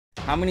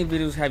How many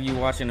videos have you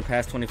watched in the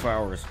past 24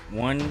 hours?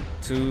 1,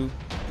 2,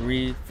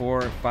 3,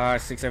 4,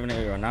 5, 6, 7,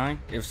 8, or 9?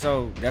 If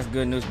so, that's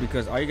good news,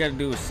 because all you gotta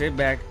do is sit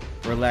back,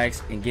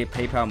 relax, and get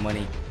PayPal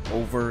money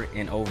over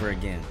and over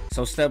again.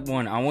 So step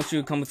 1, I want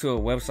you to come to a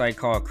website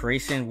called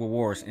Creation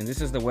Rewards, and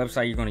this is the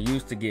website you're going to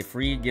use to get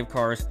free gift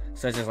cards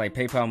such as like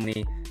PayPal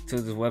money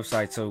to this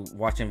website to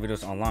watching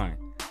videos online.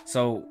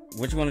 So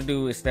what you want to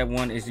do is step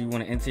 1 is you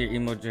want to enter your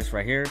email address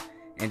right here,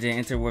 and then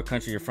enter what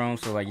country you're from,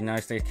 so like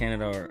United States,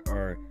 Canada,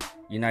 or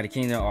United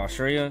Kingdom, or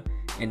Australia,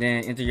 and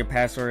then enter your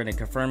password and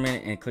confirm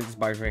it, and click this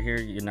box right here,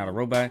 you're not a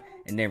robot,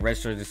 and then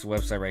register this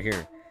website right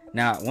here.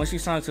 Now, once you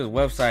sign up to the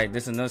website,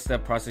 there's another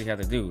step process you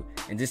have to do,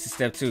 and this is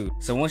step 2.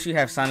 So once you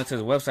have signed up to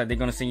the website, they're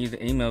going to send you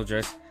the email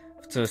address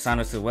to sign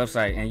up to the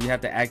website, and you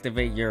have to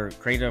activate your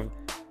Creative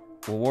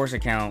Rewards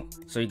account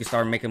so you can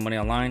start making money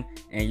online,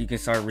 and you can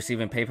start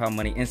receiving PayPal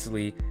money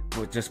instantly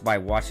just by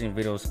watching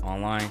videos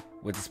online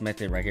with this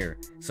method right here.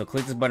 So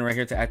click this button right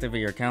here to activate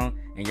your account,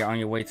 and you're on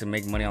your way to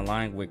make money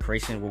online with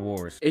Creation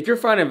Rewards. If you're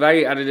finding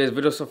value out of this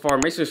video so far,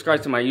 make sure to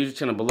subscribe to my YouTube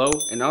channel below.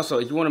 And also,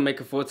 if you want to make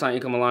a full-time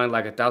income online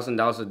like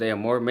 $1,000 a day or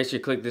more, make sure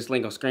you click this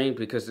link on screen,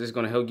 because this is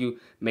going to help you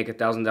make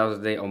 $1,000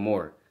 a day or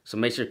more. So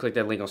make sure to click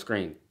that link on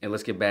screen, and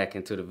let's get back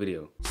into the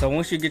video. So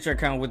once you get your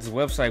account with this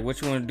website, what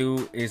you want to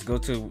do is go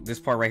to this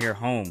part right here,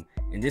 home.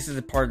 And this is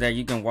the part that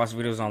you can watch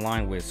videos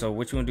online with. So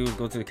what you want to do is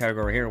go to the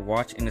category right here,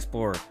 watch and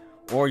explore.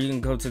 Or you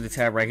can go to the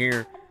tab right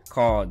here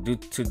called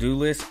to-do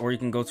list, or you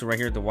can go to right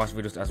here to watch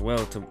videos as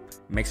well to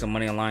make some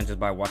money online just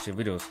by watching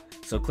videos.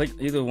 So click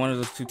either one of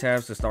those two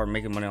tabs to start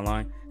making money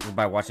online just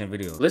by watching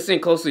videos. Listen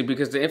closely,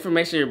 because the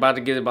information you're about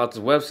to get about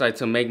this website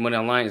to make money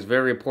online is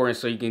very important,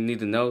 so you can need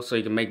to know so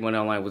you can make money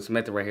online with this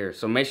method right here.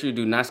 So make sure you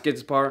do not skip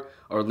this part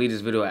or leave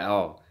this video at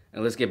all.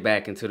 And let's get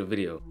back into the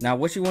video. Now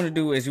what you want to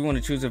do is you want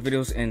to choose the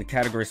videos in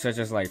categories such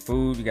as like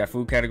food. You got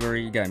food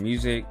category, you got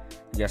music,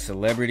 you got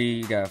celebrity,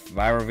 you got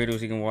viral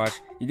videos you can watch.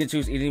 You can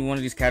choose any one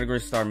of these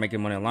categories to start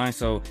making money online.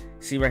 So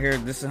see right here,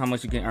 this is how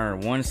much you can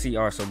earn, 1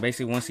 CR. So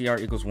basically 1 CR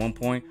equals 1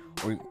 point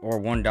or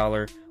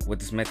 $1 with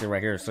this method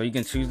right here. So you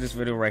can choose this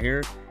video right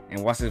here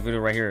and watch this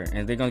video right here,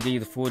 and they're gonna give you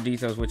the full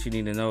details what you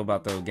need to know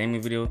about the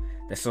gaming video.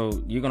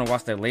 So you're gonna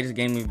watch the latest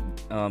gaming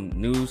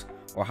news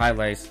or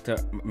highlights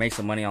to make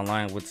some money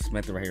online with this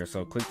method right here.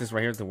 So click this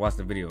right here to watch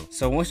the video.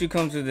 So once you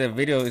come to the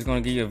video, it's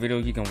going to give you a video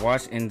you can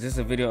watch, and this is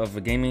a video of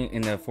the gaming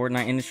in the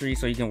Fortnite industry.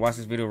 So you can watch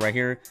this video right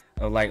here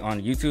like on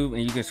YouTube,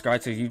 and you can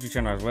subscribe to the YouTube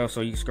channel as well.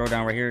 So you can scroll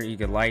down right here, you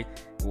can like,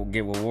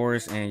 get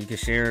rewards, and you can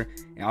share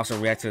and also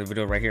react to the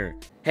video right here.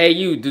 Hey,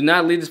 you do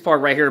not leave this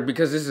part right here,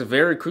 because this is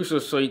very crucial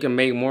so you can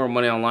make more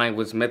money online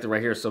with this method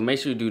right here. So make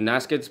sure you do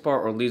not skip this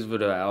part or leave this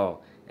video at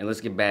all. And let's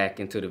get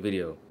back into the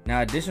video.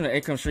 Now, additional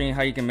income stream,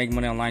 how you can make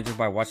money online just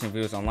by watching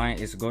videos online,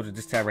 is to go to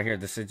this tab right here,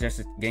 the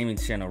suggested gaming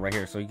channel right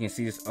here. So you can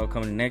see this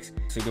upcoming next.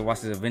 So you can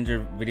watch this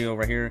Avenger video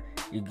right here.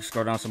 You can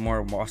scroll down some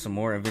more, watch some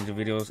more Avenger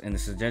videos in the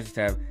suggested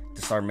tab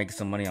to start making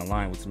some money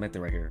online with this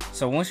method right here.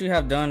 So once you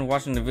have done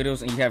watching the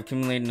videos and you have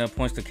accumulated enough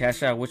points to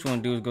cash out, what you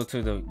want to do is go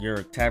to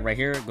your tab right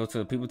here, go to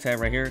the people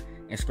tab right here,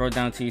 and scroll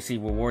down till you see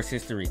rewards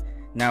history.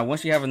 Now,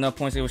 once you have enough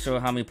points, it will show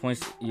how many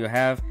points you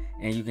have,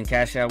 and you can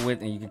cash out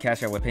with, and you can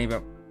cash out with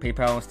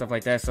PayPal and stuff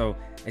like that. So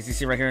as you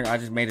see right here, I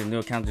just made a new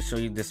account to show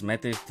you this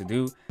method to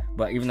do.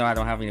 But even though I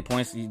don't have any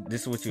points,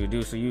 this is what you would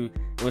do. So it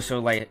will show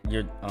like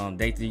your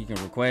date that you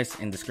can request,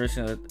 and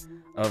description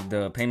of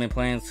the payment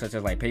plans, such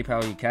as like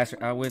PayPal you cash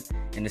out with,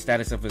 and the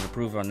status of it's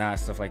approved or not,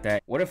 stuff like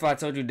that. What if I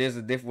told you there's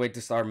a different way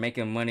to start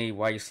making money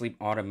while you sleep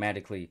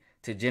automatically,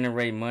 to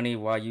generate money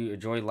while you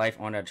enjoy life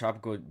on a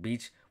tropical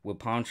beach with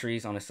palm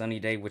trees on a sunny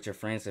day with your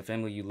friends and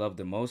family you love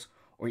the most,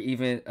 or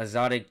even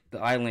exotic the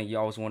island you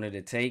always wanted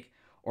to take,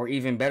 or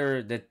even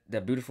better,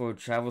 the beautiful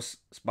travel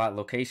spot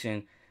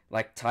location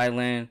like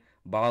Thailand,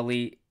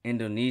 Bali,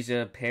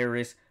 Indonesia,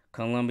 Paris,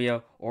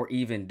 Colombia, or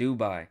even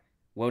Dubai?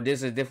 Well,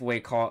 there's a different way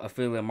called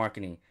affiliate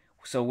marketing.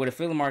 So with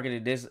affiliate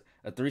marketing, there's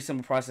a 3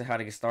 simple process how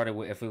to get started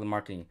with affiliate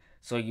marketing.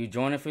 So you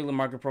join an affiliate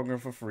marketing program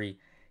for free.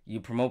 You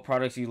promote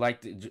products you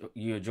like,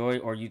 you enjoy,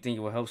 or you think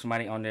it will help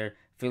somebody on their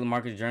affiliate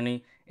marketing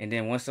journey. And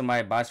then once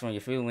somebody buys from your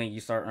affiliate link, you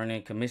start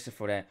earning commission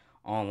for that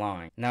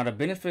online. Now, the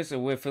benefits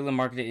of with affiliate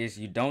marketing is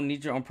you don't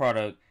need your own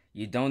product,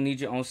 you don't need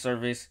your own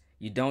service,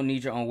 you don't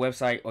need your own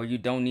website, or you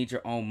don't need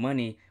your own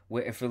money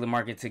with affiliate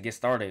marketing to get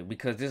started,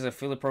 because there's an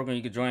affiliate program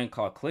you can join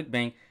called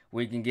ClickBank,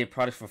 where you can get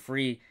products for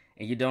free,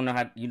 and you don't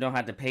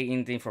have to pay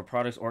anything for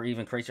products or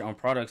even create your own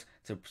products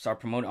to start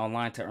promoting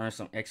online to earn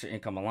some extra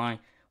income online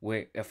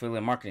with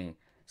affiliate marketing.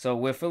 So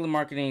with affiliate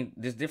marketing,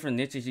 there's different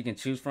niches you can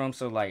choose from.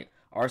 So like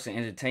arts and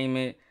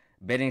entertainment,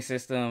 betting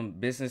system,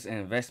 business and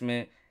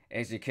investment,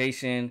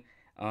 education,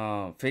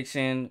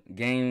 fiction,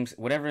 games,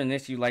 whatever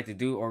niche you like to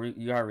do or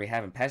you already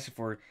have a passion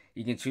for,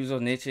 you can choose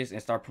those niches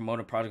and start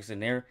promoting products in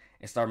there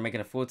and start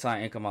making a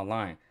full-time income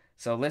online.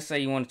 So let's say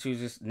you want to choose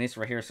this niche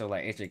right here, so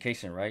like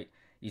education, right?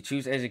 You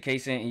choose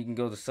education and you can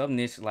go to sub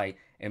niche like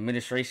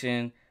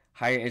administration,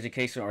 higher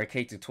education, or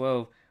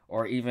K-12,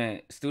 or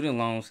even student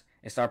loans,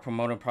 and start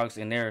promoting products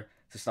in there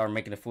to start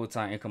making a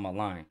full-time income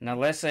online. Now,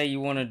 let's say you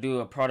want to do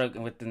a product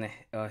within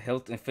the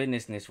health and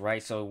fitness niche,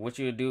 right? So what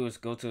you would do is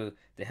go to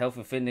the health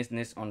and fitness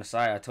niche on the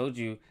side I told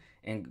you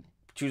and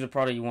choose a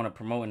product you want to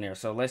promote in there.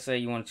 So let's say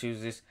you want to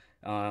choose this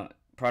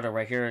product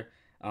right here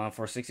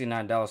for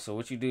 $69. So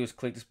what you do is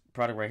click this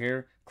product right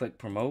here, click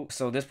promote.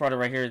 So this product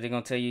right here, they're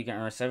gonna tell you can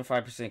earn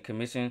 75%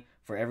 commission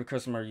for every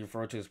customer you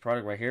refer to this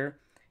product right here,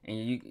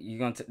 and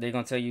they're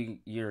gonna tell you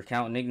your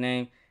account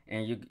nickname,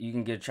 and you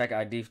can get a track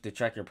ID to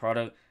track your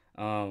product.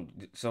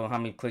 So how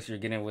many clicks you're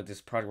getting with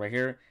this product right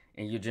here,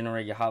 and you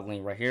generate your hot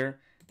link right here.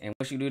 And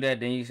once you do that,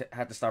 then you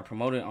have to start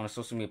promoting on the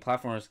social media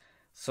platforms,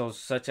 so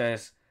such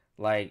as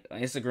like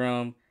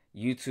Instagram,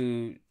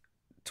 YouTube,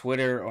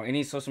 Twitter, or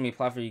any social media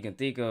platform you can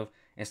think of,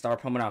 and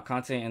start promoting out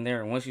content in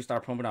there. And once you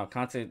start promoting out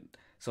content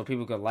so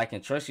people can like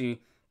and trust you,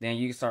 then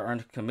you can start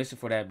earning commission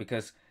for that,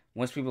 because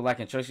once people like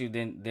and trust you,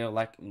 then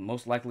they'll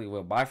most likely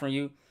will buy from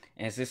you.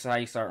 And this is how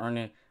you start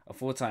earning a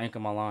full-time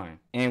income online.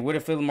 And with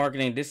affiliate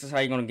marketing, this is how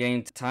you're going to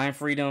gain time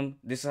freedom.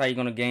 This is how you're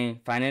going to gain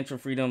financial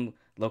freedom,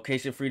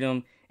 location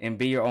freedom, and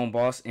be your own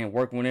boss and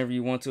work whenever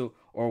you want to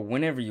or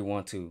whenever you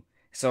want to.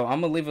 So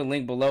I'm gonna leave a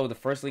link below, the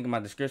first link in my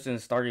description, to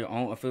start your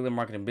own affiliate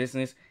marketing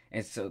business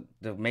and so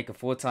to make a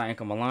full-time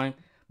income online.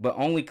 But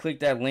only click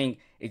that link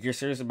if you're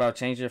serious about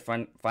changing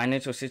your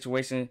financial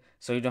situation,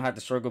 so you don't have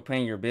to struggle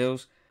paying your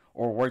bills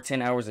or work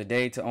 10 hours a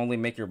day to only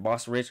make your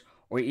boss rich,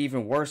 or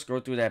even worse, go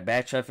through that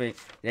bad traffic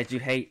that you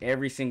hate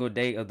every single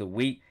day of the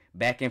week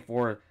back and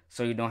forth,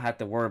 so you don't have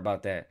to worry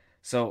about that.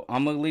 So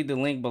I'm gonna leave the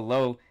link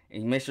below,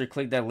 and make sure you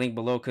click that link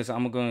below, because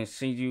I'm going to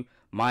send you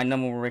my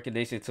number one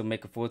recommendation to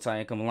make a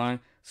full-time income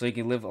online, so you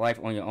can live life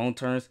on your own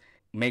terms,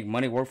 make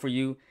money work for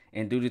you,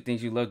 and do the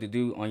things you love to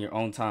do on your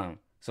own time.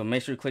 So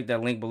make sure you click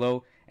that link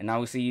below, and I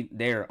will see you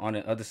there on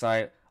the other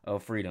side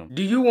of freedom.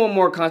 Do you want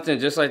more content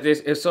just like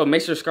this? If so,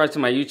 make sure to subscribe to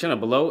my YouTube channel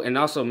below, and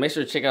also make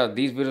sure to check out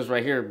these videos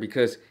right here,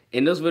 because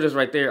in those videos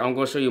right there, I'm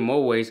going to show you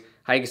more ways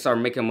how you can start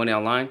making money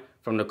online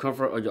from the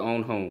comfort of your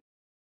own home.